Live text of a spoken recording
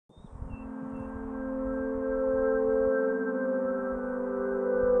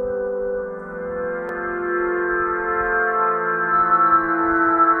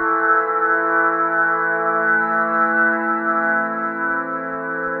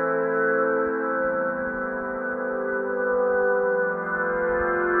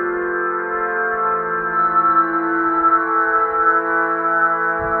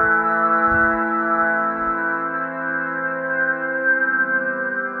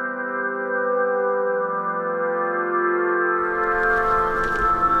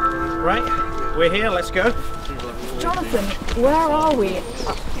Right, we're here, let's go. Jonathan, where are we? I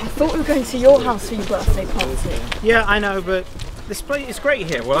thought we were going to your house for your birthday party. Yeah, I know, but this place is great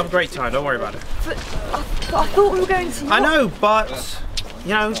here. We'll have a great time, don't worry about it. But I thought we were going to your... I know, but, you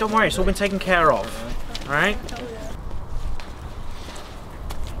know, don't worry, it's all been taken care of. Alright?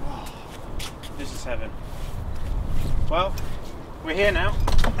 This is heaven. Well, we're here now.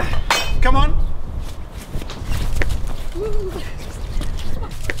 Come on.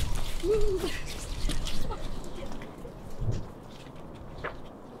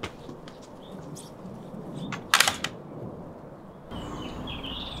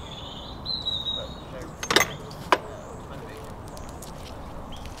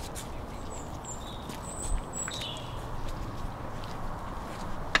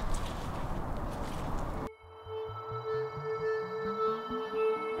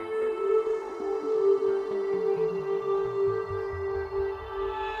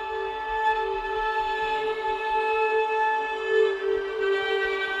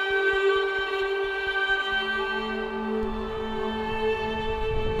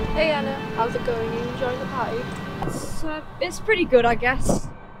 Hey Anna, how's it going? Are you enjoying the party? It's pretty good, I guess.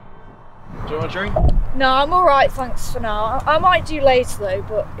 Do you want a drink? No, I'm alright, thanks for now. I might do later though,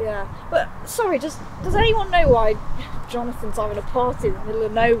 but yeah. But sorry, does anyone know why Jonathan's having a party in the middle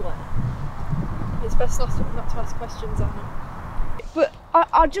of nowhere? It's best not to ask questions, Anna. But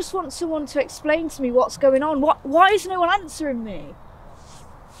I just want someone to explain to me what's going on. Why is no one answering me?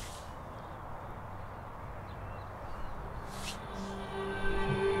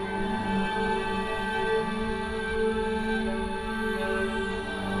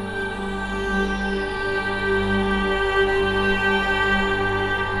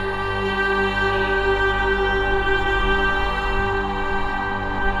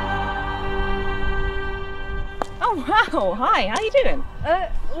 Oh, hi, how you doing?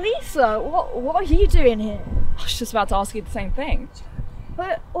 Lisa, what are you doing here? I was just about to ask you the same thing.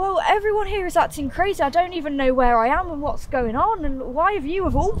 But, well, everyone here is acting crazy. I don't even know where I am and what's going on, and why have you,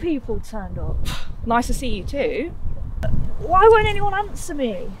 of all people, turned up? Nice to see you too. Why won't anyone answer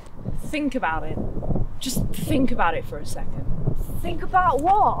me? Think about it. Just think about it for a second. Think about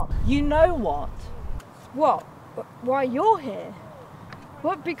what? You know what? What? Why you're here?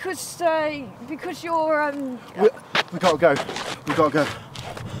 What, because you're, We gotta go. We gotta go.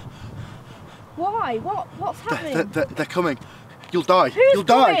 Why? What's happening? They're coming. You'll die. Who's You'll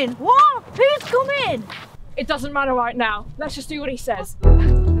die. coming? What? Who's coming? It doesn't matter right now. Let's just do what he says.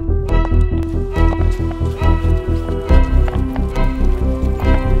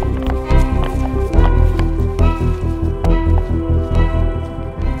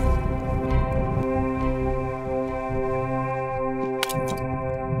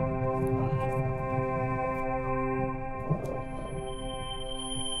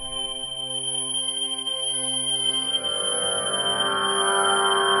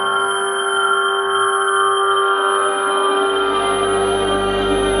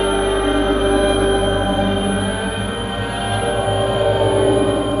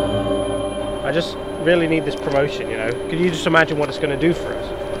 I just really need this promotion, you know. Can you just imagine what it's going to do for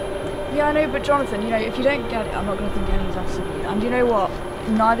us? Yeah, I know, but Jonathan, you know, if you don't get it, I'm not going to think anything's less of you. And you know what?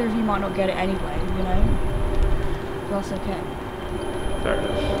 Neither of you might not get it anyway, you know? That's okay. Fair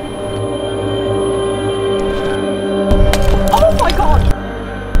enough. Oh my god!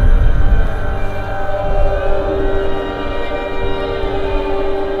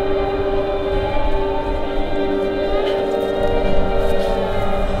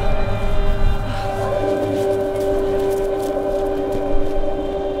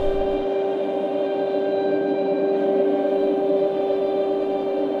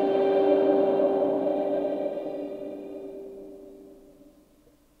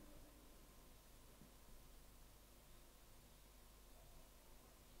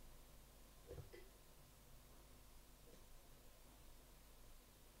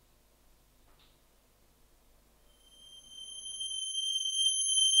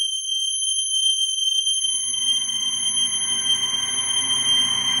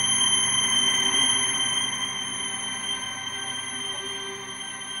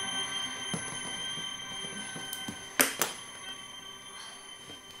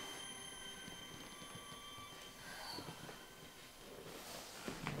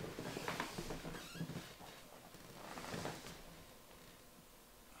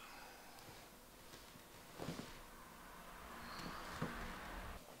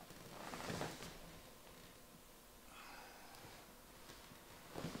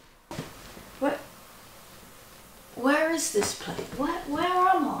 Where is this place? Where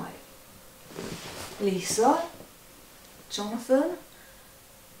am I? Lisa? Jonathan?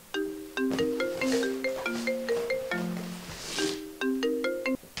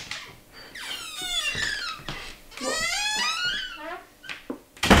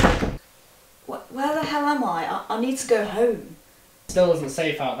 Where the hell am I? I need to go home. Still isn't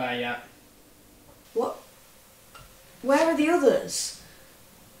safe out there yet. What? Where are the others?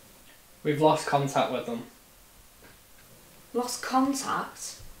 We've lost contact with them. Lost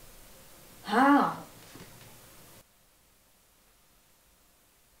contact? How?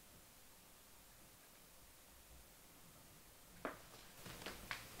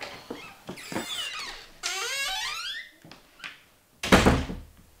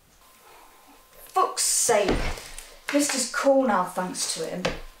 Fuck's sake. Mister's cool now thanks to him.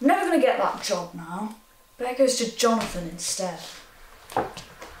 I'm never gonna get that job now. Better goes to Jonathan instead.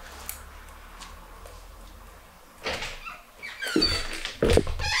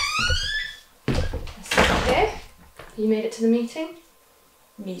 Okay. You made it to the meeting?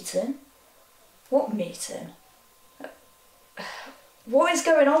 Meeting? What meeting? What is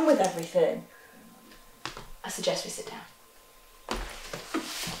going on with everything? I suggest we sit down.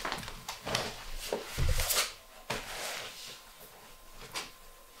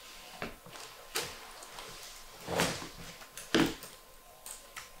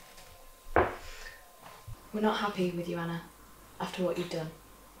 We're not happy with you, Anna, after what you've done.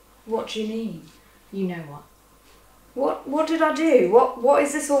 What do you mean? You know what. What did I do? What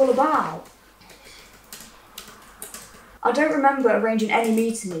is this all about? I don't remember arranging any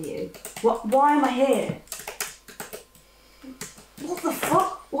meeting with you. Why am I here? What the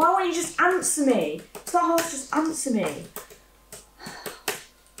fuck? Why won't you just answer me? It's not hard to just answer me.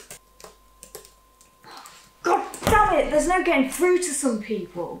 God damn it, there's no getting through to some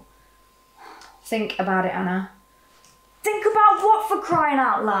people. Think about it, Anna. Think about what, for crying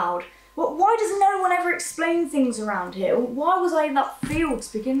out loud? Why does no one ever explain things around here? Why was I in that field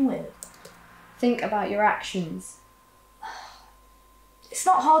to begin with? Think about your actions. It's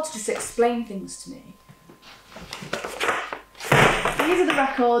not hard to just explain things to me. These are the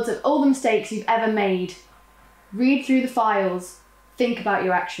records of all the mistakes you've ever made. Read through the files. Think about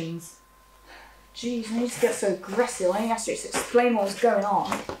your actions. Jeez, I need to get so aggressive. I need to actually just explain what was going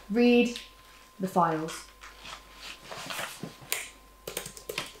on. Read the files.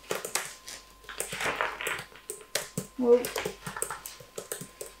 Well,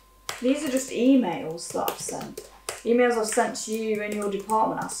 these are just emails that I've sent. Emails I've sent to you and your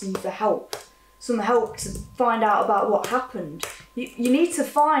department asking for help. Some help to find out about what happened. You need to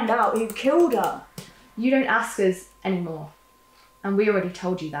find out who killed her. You don't ask us anymore. And we already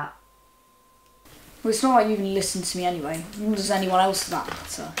told you that. Well, it's not like you even listen to me anyway. Nor does anyone else for that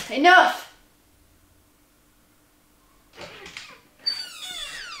matter. Enough!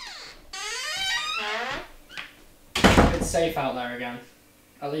 It's safe out there again.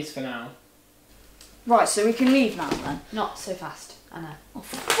 At least for now. Right, so we can leave now then? Not so fast, Anna. Oh,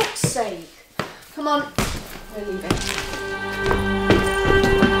 for fuck's sake. Come on, we're leaving.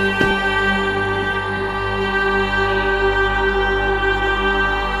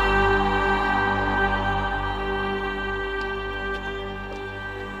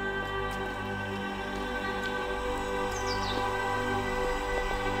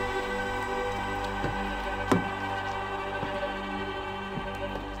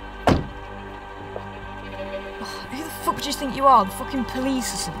 Who the fuck do you think you are? The fucking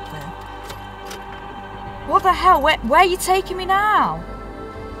police or something? What the hell? Where are you taking me now?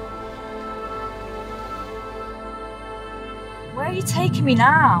 Where are you taking me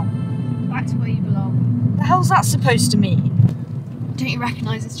now? Back to where you belong. The hell's that supposed to mean? Don't you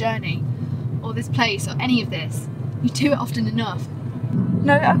recognise this journey? Or this place, or any of this? You do it often enough.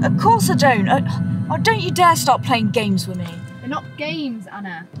 No, of course I don't. Don't you dare start playing games with me. They're not games,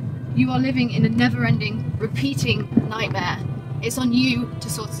 Anna. You are living in a never-ending, repeating nightmare. It's on you to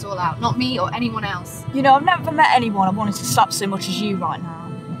sort it all out, not me or anyone else. You know, I've never met anyone I wanted to slap so much as you right now.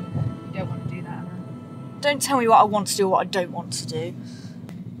 You don't want to do that, Anna. Don't tell me what I want to do or what I don't want to do.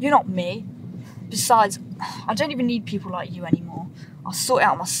 You're not me. Besides, I don't even need people like you anymore. I'll sort it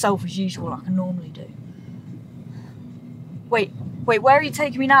out myself as usual like I normally do. Wait, where are you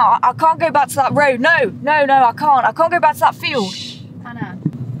taking me now? I can't go back to that road. No, I can't. I can't go back to that field. Shh, Anna,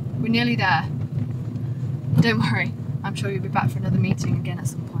 we're nearly there. Don't worry, I'm sure you'll be back for another meeting again at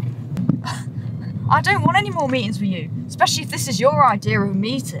some point. I don't want any more meetings with you, especially if this is your idea of a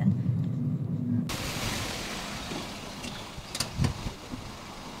meeting.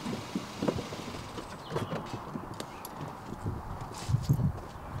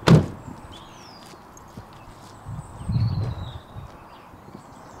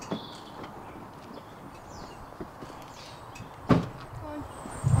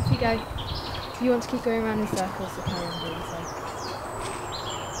 Off you go. If you want to keep going around in circles, so carry on doing so.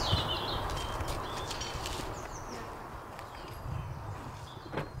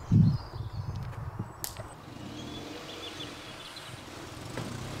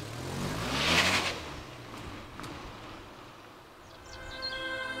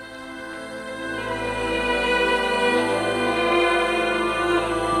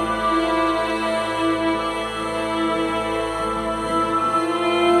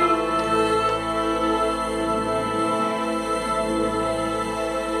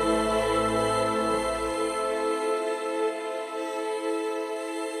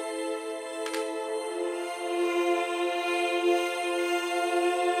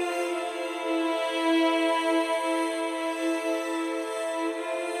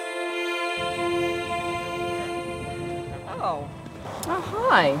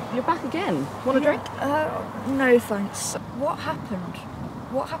 Hi, you're back again. Want a drink? No thanks. What happened?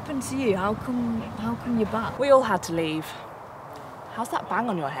 What happened to you? How come you're back? We all had to leave. How's that bang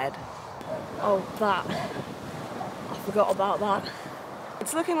on your head? Oh, that. I forgot about that.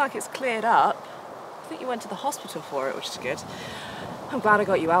 It's looking like it's cleared up. I think you went to the hospital for it, which is good. I'm glad I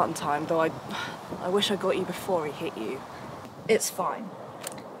got you out in time, though I wish I got you before he hit you. It's fine.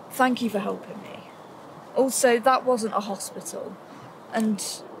 Thank you for helping me. Also, that wasn't a hospital. And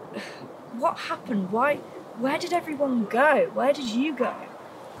what happened? Where did everyone go? Where did you go?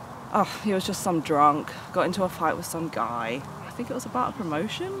 Oh, he was just some drunk. Got into a fight with some guy. I think it was about a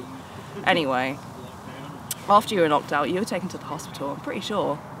promotion. Anyway, after you were knocked out, you were taken to the hospital, I'm pretty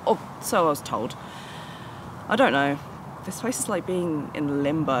sure. Or so I was told. I don't know. This place is like being in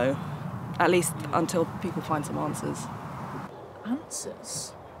limbo. At least until people find some answers.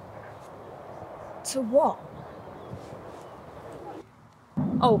 Answers? To what?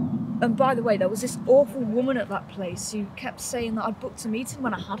 Oh, and by the way, there was this awful woman at that place who kept saying that I'd booked a meeting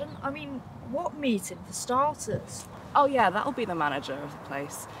when I hadn't. I mean, what meeting, for starters? Oh yeah, that'll be the manager of the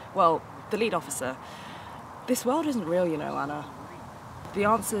place. Well, the lead officer. This world isn't real, you know, Anna. The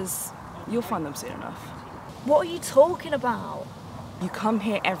answers, you'll find them soon enough. What are you talking about? You come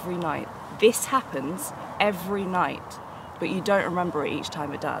here every night. This happens every night, but you don't remember it each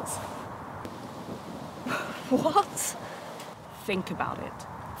time it does. What? Think about it.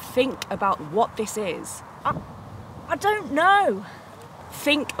 Think about what this is. I don't know.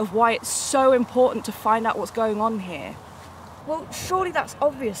 Think of why it's so important to find out what's going on here. Well, surely that's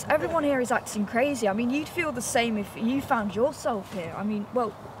obvious. Everyone here is acting crazy. I mean, you'd feel the same if you found yourself here. I mean,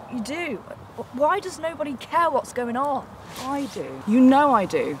 well, you do. Why does nobody care what's going on? I do. You know I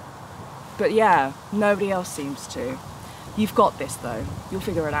do. But yeah, nobody else seems to. You've got this though. You'll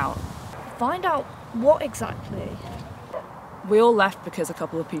figure it out. Find out what exactly? We all left because a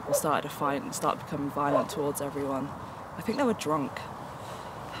couple of people started a fight and started becoming violent towards everyone. I think they were drunk.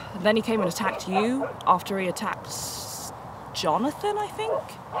 And then he came and attacked you after he attacked Jonathan, I think?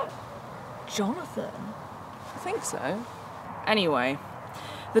 Jonathan? I think so. Anyway,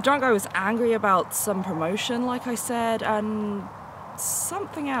 the drunk guy was angry about some promotion, like I said, and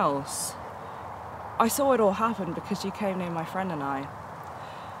something else. I saw it all happen because you came near my friend and I.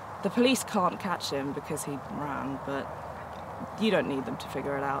 The police can't catch him because he ran, but you don't need them to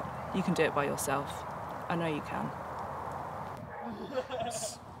figure it out. You can do it by yourself. I know you can.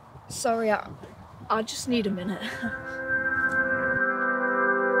 Sorry, I just need a minute.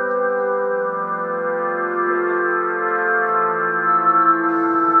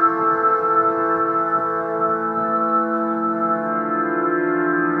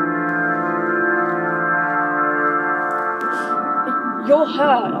 You're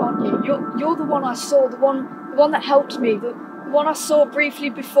hurt, aren't you? You're the one I saw, the one that helped me, the one I saw briefly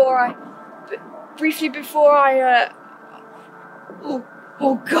before I.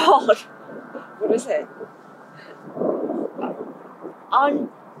 Oh God! What is it? I'm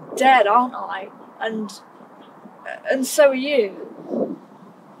dead, aren't I? And so are you.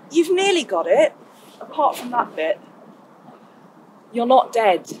 You've nearly got it, apart from that bit. You're not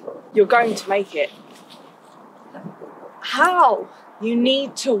dead. You're going to make it. How? You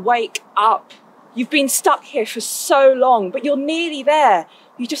need to wake up. You've been stuck here for so long, but you're nearly there.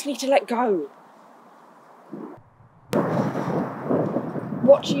 You just need to let go.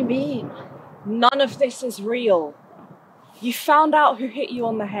 What do you mean? None of this is real. You found out who hit you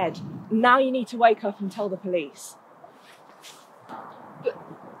on the head. Now you need to wake up and tell the police. But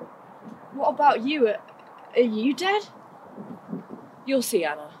what about you? Are you dead? You'll see,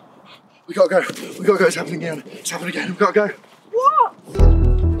 Anna. We gotta go. We gotta go. It's happening again. It's happening again. We gotta go. What?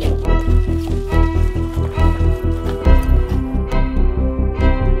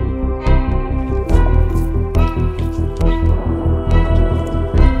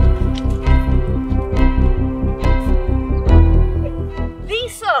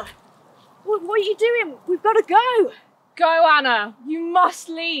 Lisa! What are you doing? We've got to go. Go, Anna. You must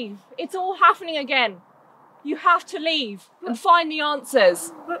leave. It's all happening again. You have to leave and find the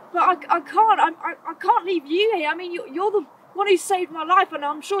answers. But I can't. I can't leave you here. I mean, you're the one who saved my life, and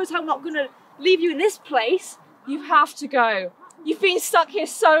I'm sure as hell not going to leave you in this place. You have to go. You've been stuck here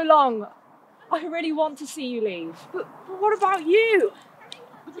so long. I really want to see you leave. But what about you?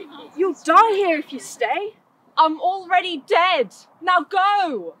 You'll die here if you stay. I'm already dead. Now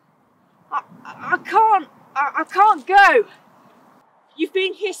go. I can't. I can't go. You've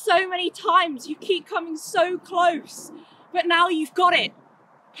been here so many times. You keep coming so close. But now you've got it.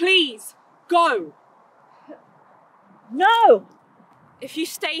 Please, go. No. If you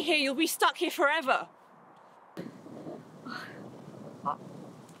stay here, you'll be stuck here forever.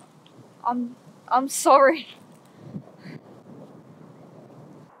 I'm sorry.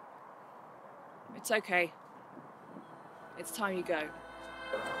 It's okay. It's time you go.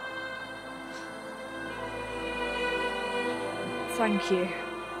 Thank you.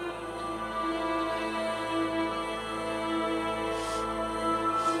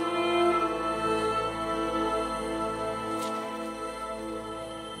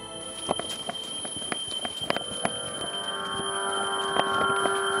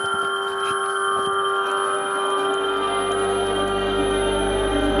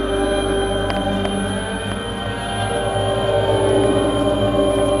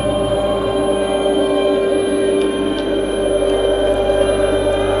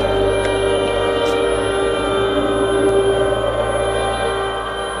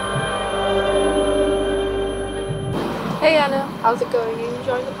 Hey Anna, how's it going? Are you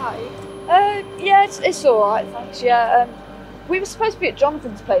enjoying the party? Yeah, it's alright, thanks, yeah. We were supposed to be at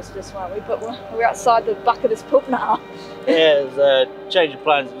Jonathan's place for this, weren't we? But we're outside the back of this pub now. Yeah, it was a change of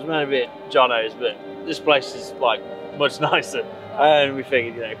plans. It was meant to be at Jono's, but this place is like much nicer. And we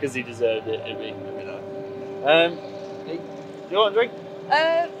figured, you know, because he deserved it, it'd be nice. Do you want a drink?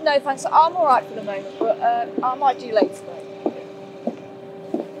 No thanks, I'm alright for the moment, but I might do later though.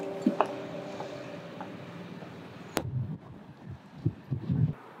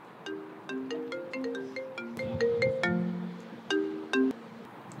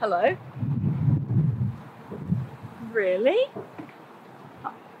 Hello? Really?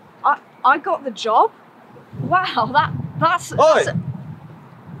 I got the job? Wow, that's... Oi!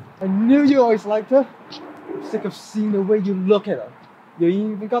 I knew you always liked her. I'm sick of seeing the way you look at her. You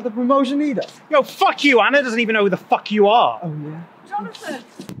ain't even got the promotion either. Yo, fuck you, Anna doesn't even know who the fuck you are. Oh yeah? Jonathan!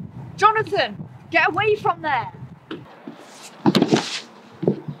 Jonathan! Get away from there!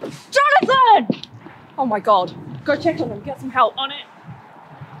 Jonathan! Oh my god. Go check on him, get some help on it.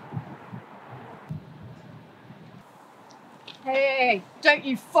 Hey, don't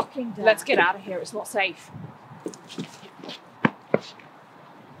you fucking dare. Let's get out of here, it's not safe.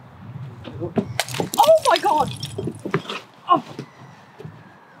 Oh my god! Oh,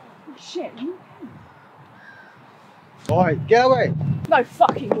 shit, you okay? Oi, get away! No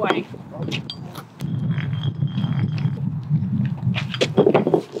fucking way.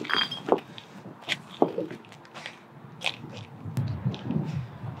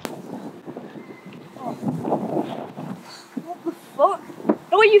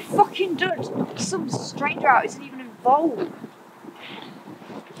 What are you fucking doing? Some stranger out isn't even involved.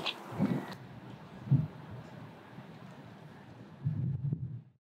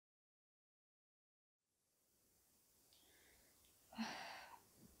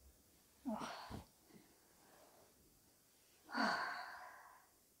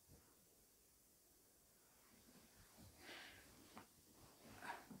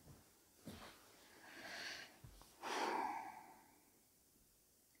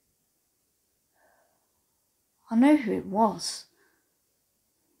 I know who it was.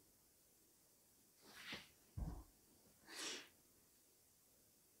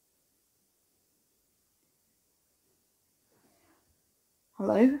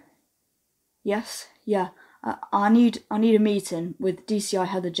 Hello? Yes? Yeah. I need a meeting with DCI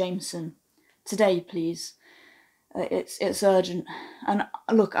Heather Jameson. Today, please. It's urgent. And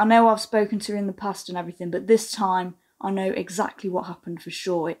look, I know I've spoken to her in the past and everything, but this time I know exactly what happened for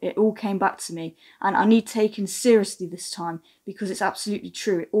sure. It all came back to me, and I need taken seriously this time because it's absolutely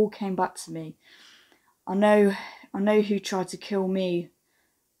true. It all came back to me. I know who tried to kill me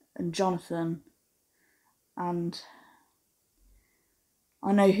and Jonathan, and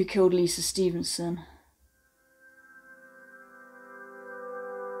I know who killed Lisa Stephenson.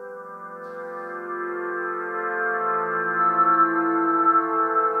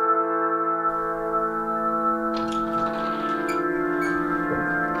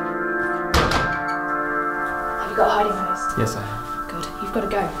 Have you got a hiding place? Yes, I have. Good. You've got to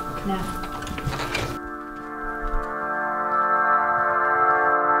go. Now.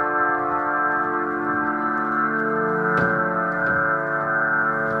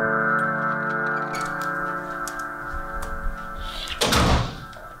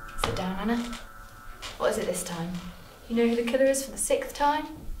 Sit down, Anna. What is it this time? You know who the killer is for the 6th time?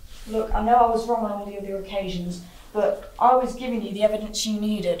 Look, I know I was wrong on all the other occasions, but I was giving you the evidence you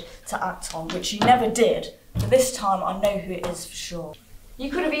needed to act on, which you never did. But this time I know who it is for sure. You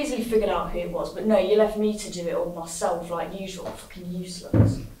could have easily figured out who it was, but no, you left me to do it all myself like usual. Fucking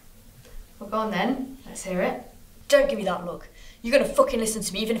useless. Well, go on then. Let's hear it. Don't give me that look. You're gonna fucking listen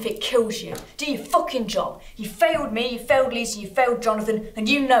to me even if it kills you. Do your fucking job. You failed me, you failed Lisa, you failed Jonathan, and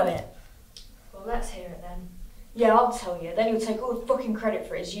you know it. Well, let's hear it then. Yeah, I'll tell you. Then you'll take all the fucking credit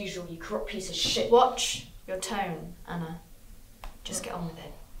for it as usual, you corrupt piece of shit. Watch your tone, Anna. Just get on with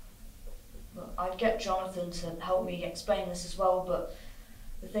it. Look, I'd get Jonathan to help me explain this as well, but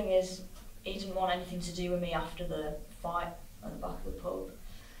the thing is, he didn't want anything to do with me after the fight at the back of the pub.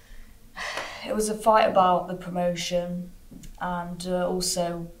 It was a fight about the promotion and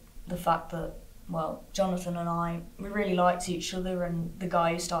also the fact that, well, Jonathan and I, we really liked each other, and the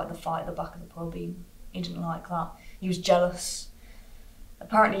guy who started the fight at the back of the pub, he didn't like that. He was jealous.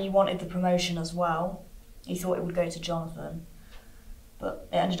 Apparently he wanted the promotion as well. He thought it would go to Jonathan, but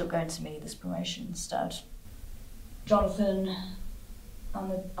it ended up going to me, this promotion, instead. Jonathan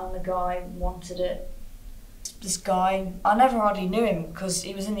and the guy wanted it. This guy, I never hardly knew him because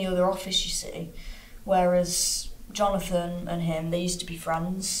he was in the other office, you see, whereas Jonathan and him, they used to be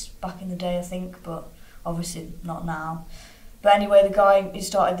friends back in the day, I think, but obviously not now. But anyway, the guy who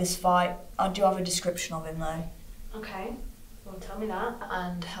started this fight, I do have a description of him though. Okay, well tell me that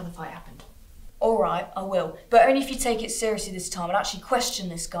and how the fight happened. Alright, I will, but only if you take it seriously this time and actually question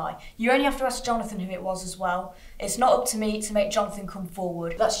this guy. You only have to ask Jonathan who it was as well. It's not up to me to make Jonathan come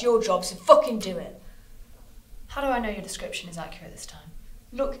forward. That's your job, so fucking do it. How do I know your description is accurate this time?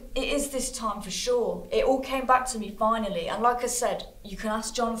 Look, it is this time for sure. It all came back to me finally, and like I said, you can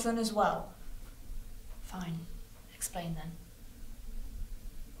ask Jonathan as well. Fine. Explain then.